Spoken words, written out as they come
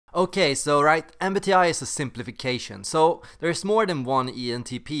Okay, so right, MBTI is a simplification. So there's more than one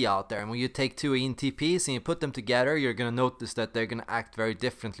ENTP out there, and when you take two ENTPs and you put them together, you're gonna notice that they're gonna act very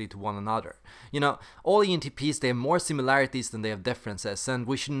differently to one another. You know, all ENTPs, they have more similarities than they have differences, and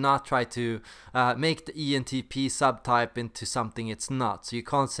we should not try to make the ENTP subtype into something it's not. So you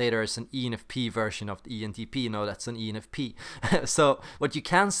can't say there's an ENFP version of the ENTP. No, that's an ENFP. So what you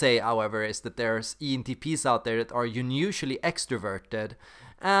can say, however, is that there's ENTPs out there that are unusually extroverted,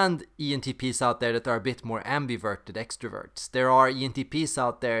 and ENTPs out there that are a bit more ambiverted extroverts. There are ENTPs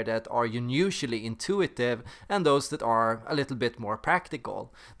out there that are unusually intuitive, and those that are a little bit more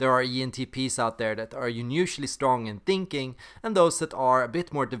practical. There are ENTPs out there that are unusually strong in thinking, and those that are a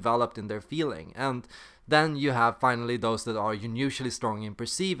bit more developed in their feeling. And then you have finally those that are unusually strong in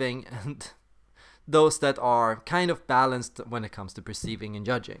perceiving, and those that are kind of balanced when it comes to perceiving and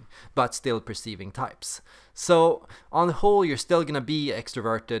judging, but still perceiving types. So on the whole, you're still gonna be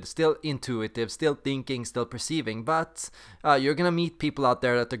extroverted, still intuitive, still thinking, still perceiving, but you're gonna meet people out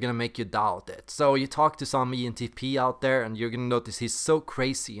there that are gonna make you doubt it. So you talk to some ENTP out there and you're gonna notice he's so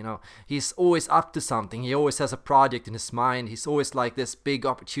crazy, you know, he's always up to something, he always has a project in his mind, he's always like this big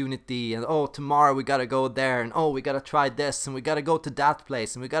opportunity, and oh, tomorrow we gotta go there, and oh, we gotta try this, and we gotta go to that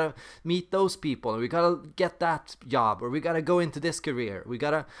place, and we gotta meet those people, and we gotta get that job, or we gotta go into this career, we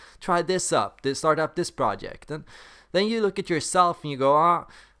gotta try this up, start up this project. And then you look at yourself and you go,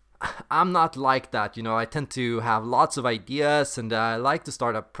 I'm not like that, you know, I tend to have lots of ideas and I like to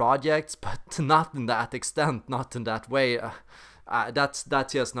start up projects, but not in that extent, not in that way. That's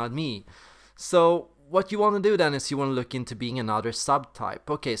just not me. So what you want to do then is you want to look into being another subtype.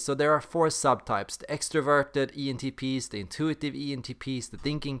 Okay, so there are 4 subtypes: the extroverted ENTPs, the intuitive ENTPs, the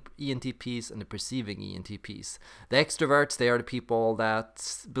thinking ENTPs, and the perceiving ENTPs. The extroverts, they are the people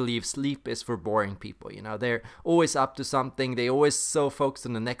that believe sleep is for boring people. You know, they're always up to something, they always so focused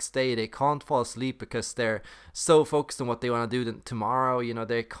on the next day, they can't fall asleep because they're so focused on what they want to do tomorrow. You know,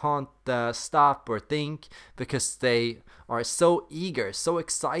 they can't stop or think because they are so eager, so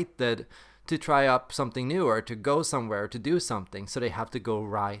excited to try up something new or to go somewhere to do something, so they have to go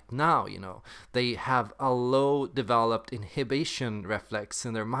right now. You know, they have a low developed inhibition reflex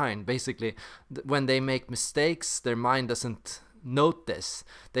in their mind. Basically, when they make mistakes, their mind doesn't notice.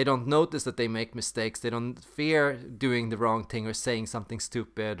 They don't notice that they make mistakes. They don't fear doing the wrong thing or saying something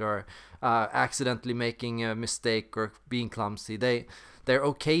stupid or accidentally making a mistake or being clumsy. They're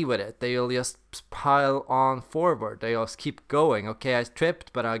okay with it. They'll just pile on forward. They just keep going. Okay, I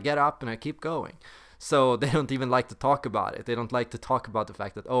tripped, but I get up and I keep going. So they don't even like to talk about it. They don't like to talk about the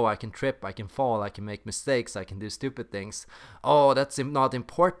fact that, oh, I can trip, I can fall, I can make mistakes, I can do stupid things. Oh, that's not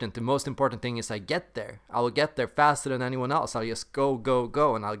important. The most important thing is I get there. I will get there faster than anyone else. I'll just go, go,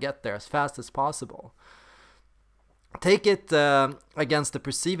 go, and I'll get there as fast as possible. Take it against the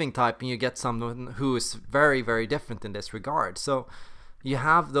perceiving type and you get someone who is very, very different in this regard. So you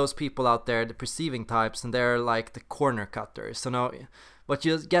have those people out there, the perceiving types, and they're like the corner cutters. So now what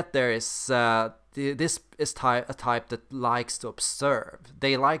you get there is this is a type that likes to observe.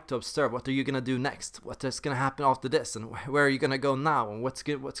 They like to observe. What are you gonna do next? What is gonna happen after this? And where are you gonna go now? And what's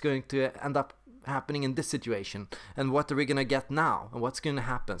going to end up happening in this situation, and what are we gonna get now, and what's gonna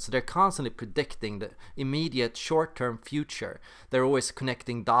happen? So they're constantly predicting the immediate short-term future. They're always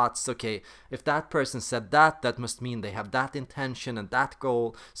connecting dots. Okay, if that person said that, that must mean they have that intention and that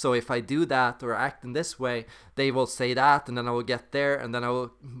goal. So if I do that or act in this way, they will say that, and then I will get there, and then I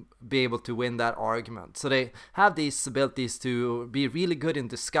will be able to win that argument. So they have these abilities to be really good in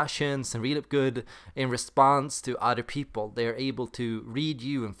discussions and really good in response to other people. They're able to read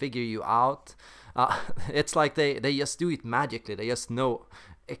you and figure you out. It's like they just do it magically. They just know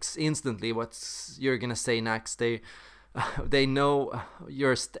instantly what you're gonna say next. They know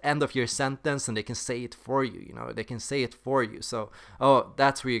your end of your sentence and they can say it for you. You know, they can say it for you. So, oh,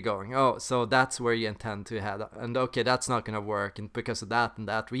 that's where you're going. Oh, so that's where you intend to head. And okay, that's not gonna work, and because of that and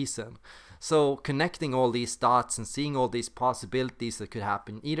that reason. So connecting all these dots and seeing all these possibilities that could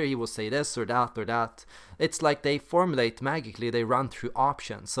happen. Either he will say this or that or that. It's like they formulate magically. They run through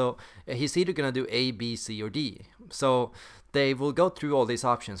options. So he's either gonna do A, B, C, or D. So they will go through all these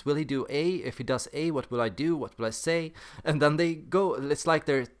options. Will he do A? If he does A, what will I do? What will I say? And then they go, it's like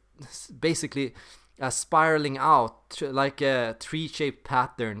they're basically spiraling out like tree-shaped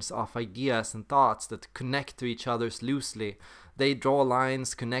patterns of ideas and thoughts that connect to each other's loosely. They draw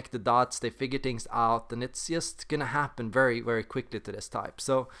lines, connect the dots, they figure things out, and it's just gonna happen very, very quickly to this type.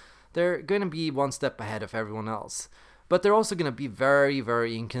 So they're gonna be one step ahead of everyone else. But they're also gonna be very,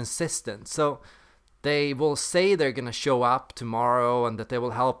 very inconsistent. So They will say they're gonna show up tomorrow and that they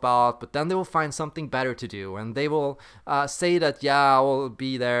will help out, but then they will find something better to do, and they will say that, yeah, I'll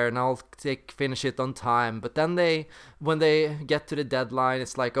be there and I'll finish it on time, but then when they get to the deadline,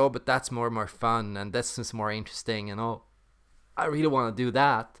 it's like, oh, but that's more fun and this is more interesting, and oh, I really want to do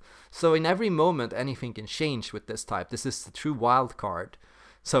that. So in every moment anything can change with this type. This is the true wild card.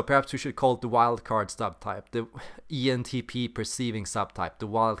 So perhaps we should call it the wildcard subtype, the ENTP perceiving subtype, the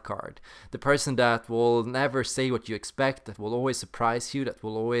wildcard. The person that will never say what you expect, that will always surprise you, that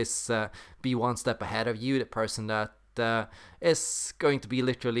will always be one step ahead of you, the person that is going to be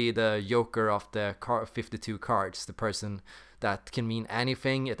literally the joker of the 52 cards, the person that can mean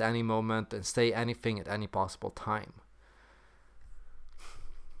anything at any moment and say anything at any possible time.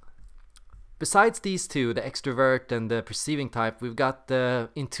 Besides these two, the extrovert and the perceiving type, we've got the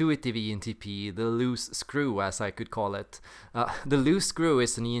intuitive ENTP, the loose screw, as I could call it. The loose screw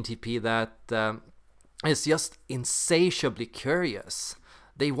is an ENTP that is just insatiably curious.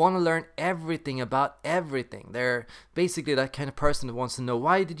 They want to learn everything about everything. They're basically that kind of person that wants to know,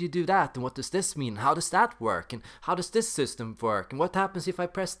 why did you do that? And what does this mean? How does that work? And how does this system work? And what happens if I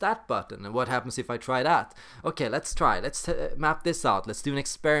press that button? And what happens if I try that? Okay, let's try. Let's map this out. Let's do an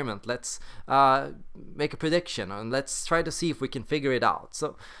experiment. Let's make a prediction. And let's try to see if we can figure it out.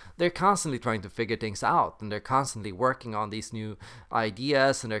 So they're constantly trying to figure things out. And they're constantly working on these new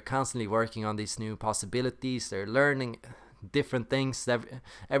ideas. And they're constantly working on these new possibilities. They're learning different things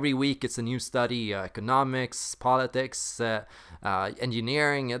every week. It's a new study, economics, politics,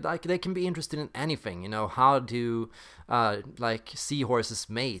 engineering. Like, they can be interested in anything, you know. How do like seahorses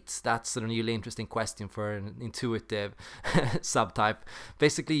mate? That's a really interesting question for an intuitive subtype.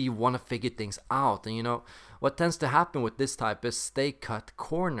 Basically, you want to figure things out, and you know what tends to happen with this type is they cut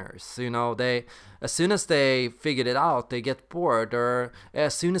corners. You know, as soon as they figured it out, they get bored, or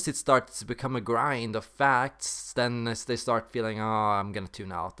as soon as it starts to become a grind of facts, then they start feeling, oh, I'm gonna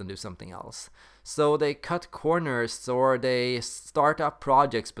tune out and do something else. So they cut corners, or they start up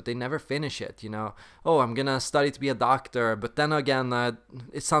projects but they never finish it, you know. Oh, I'm gonna study to be a doctor, but then again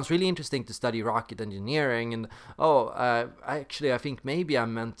it sounds really interesting to study rocket engineering, and I think maybe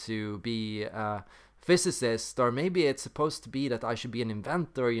I'm meant to be physicist, or maybe it's supposed to be that I should be an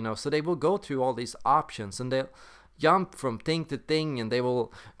inventor, you know. So they will go through all these options and they'll jump from thing to thing, and they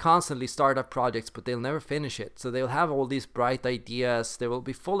will constantly start up projects but they'll never finish it. So they'll have all these bright ideas, they will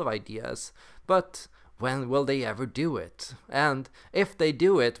be full of ideas, but when will they ever do it? And if they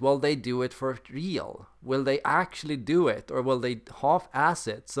do it, will they do it for real? Will they actually do it, or will they half-ass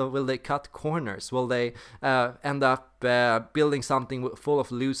it? So will they cut corners? Will they end up building something full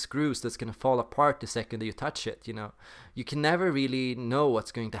of loose screws that's going to fall apart the second that you touch it? You know, you can never really know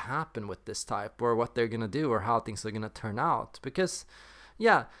what's going to happen with this type, or what they're going to do, or how things are going to turn out, because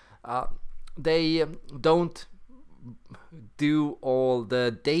they don't do all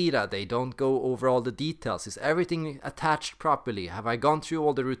the data, they don't go over all the details. Is everything attached properly? Have I gone through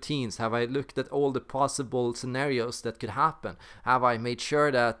all the routines? Have I looked at all the possible scenarios that could happen? Have I made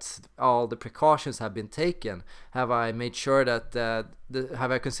sure that all the precautions have been taken? Have I made sure that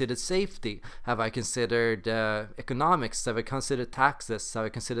have I considered safety? Have I considered economics? Have I considered taxes? Have I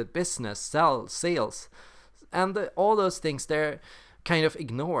considered business, sales? And all those things, they're kind of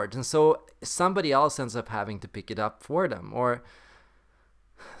ignored, and so somebody else ends up having to pick it up for them, or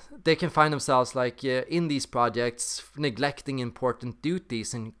they can find themselves like in these projects neglecting important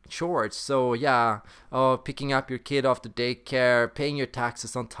duties and chores. So picking up your kid off the daycare, paying your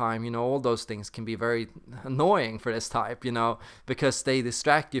taxes on time, you know, all those things can be very annoying for this type, you know, because they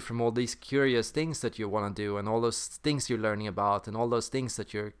distract you from all these curious things that you want to do, and all those things you're learning about, and all those things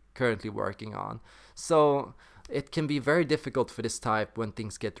that you're currently working on. So it can be very difficult for this type when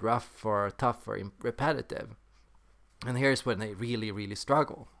things get rough or tough or repetitive. And here's when they really, really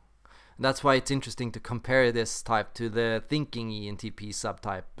struggle. And that's why it's interesting to compare this type to the thinking ENTP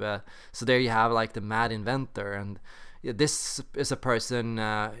subtype. So there you have like the mad inventor, and this is a person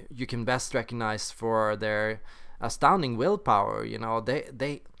you can best recognize for their astounding willpower. You know,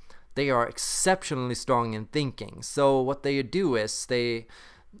 they are exceptionally strong in thinking. So what they do is they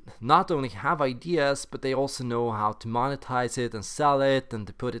not only have ideas, but they also know how to monetize it and sell it, and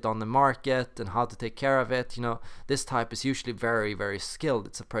to put it on the market, and how to take care of it. You know, this type is usually very, very skilled.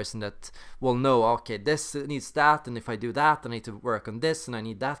 It's a person that will know, okay, this needs that, and if I do that, I need to work on this, and I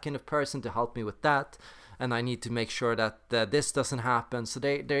need that kind of person to help me with that, and I need to make sure that this doesn't happen. So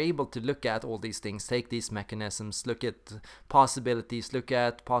they're able to look at all these things, take these mechanisms, look at possibilities, look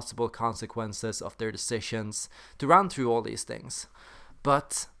at possible consequences of their decisions, to run through all these things.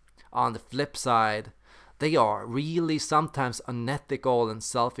 But on the flip side, they are really sometimes unethical and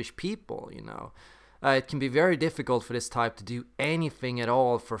selfish people, you know. it can be very difficult for this type to do anything at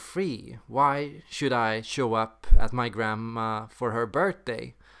all for free. Why should I show up at my grandma for her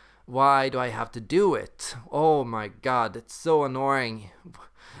birthday? Why do I have to do it? Oh my god, it's so annoying.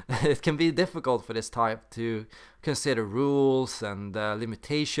 It can be difficult for this type to consider rules and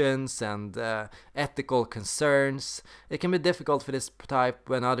limitations and ethical concerns. It can be difficult for this type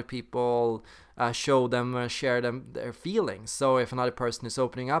when other people share their feelings. So if another person is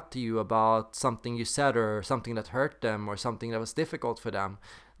opening up to you about something you said or something that hurt them or something that was difficult for them,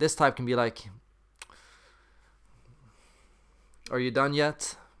 this type can be like, "Are you done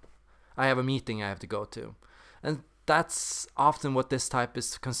yet? I have a meeting I have to go to." And that's often what this type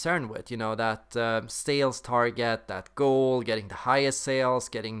is concerned with, you know, that sales target, that goal, getting the highest sales,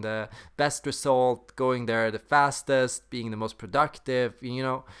 getting the best result, going there the fastest, being the most productive. You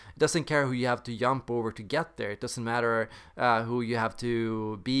know, it doesn't care who you have to jump over to get there. It doesn't matter who you have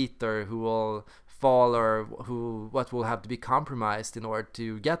to beat or who will fall or what will have to be compromised in order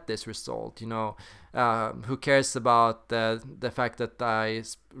to get this result. You know, who cares about the fact that I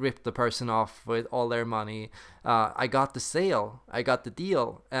ripped the person off with all their money? I got the sale, I got the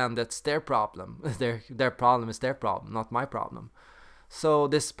deal, and that's their problem. Their problem is their problem, not my problem. So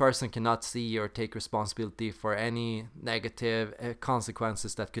this person cannot see or take responsibility for any negative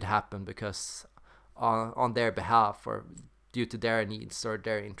consequences that could happen because on their behalf or due to their needs or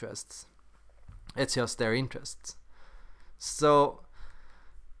their interests. It's just their interests. So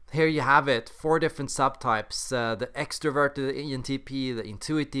here you have it, 4 different subtypes: the extroverted ENTP, the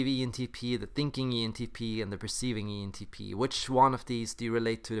intuitive ENTP, the thinking ENTP, and the perceiving ENTP. Which one of these do you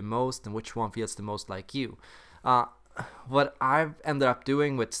relate to the most, and which one feels the most like you? What I've ended up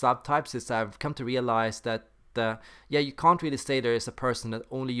doing with subtypes is I've come to realize that you can't really say there is a person that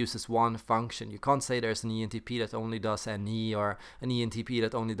only uses one function. You can't say there's an ENTP that only does NE or an ENTP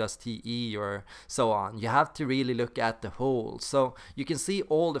that only does TE or so on. You have to really look at the whole. So you can see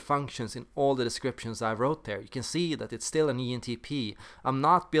all the functions in all the descriptions I wrote there. You can see that it's still an ENTP. I'm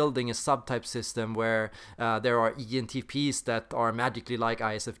not building a subtype system where there are ENTPs that are magically like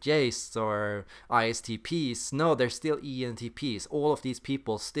ISFJs or ISTPs. No, they're still ENTPs. All of these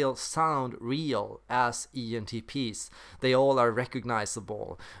people still sound real as ENTPs. They all are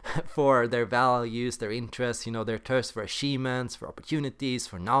recognizable for their values, their interests, you know, their thirst for achievements, for opportunities,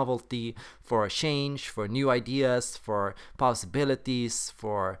 for novelty, for change, for new ideas, for possibilities,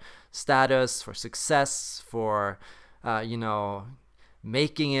 for status, for success, for you know,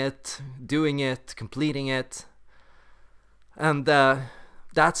 making it, doing it, completing it. And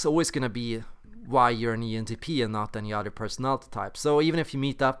that's always going to be why you're an ENTP and not any other personality type. So even if you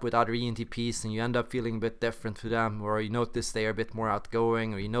meet up with other ENTPs and you end up feeling a bit different to them, or you notice they're a bit more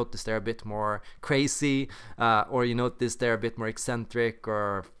outgoing, or you notice they're a bit more crazy, or you notice they're a bit more eccentric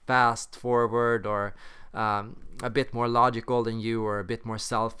or fast forward, or a bit more logical than you, or a bit more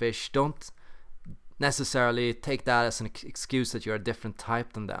selfish, don't necessarily take that as an excuse that you're a different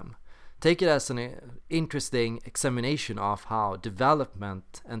type than them. Take it as an interesting examination of how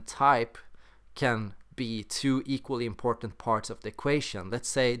development and type can be 2 equally important parts of the equation. Let's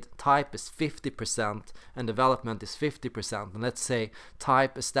say type is 50% and development is 50%, and let's say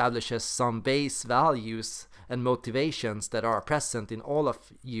type establishes some base values and motivations that are present in all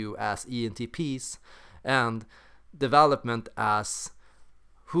of you as ENTPs, and development as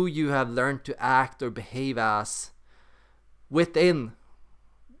who you have learned to act or behave as in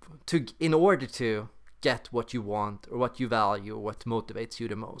order to get what you want or what you value or what motivates you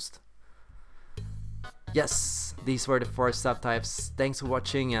the most. Yes, these were the 4 subtypes. Thanks for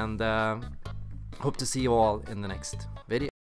watching, and hope to see you all in the next video.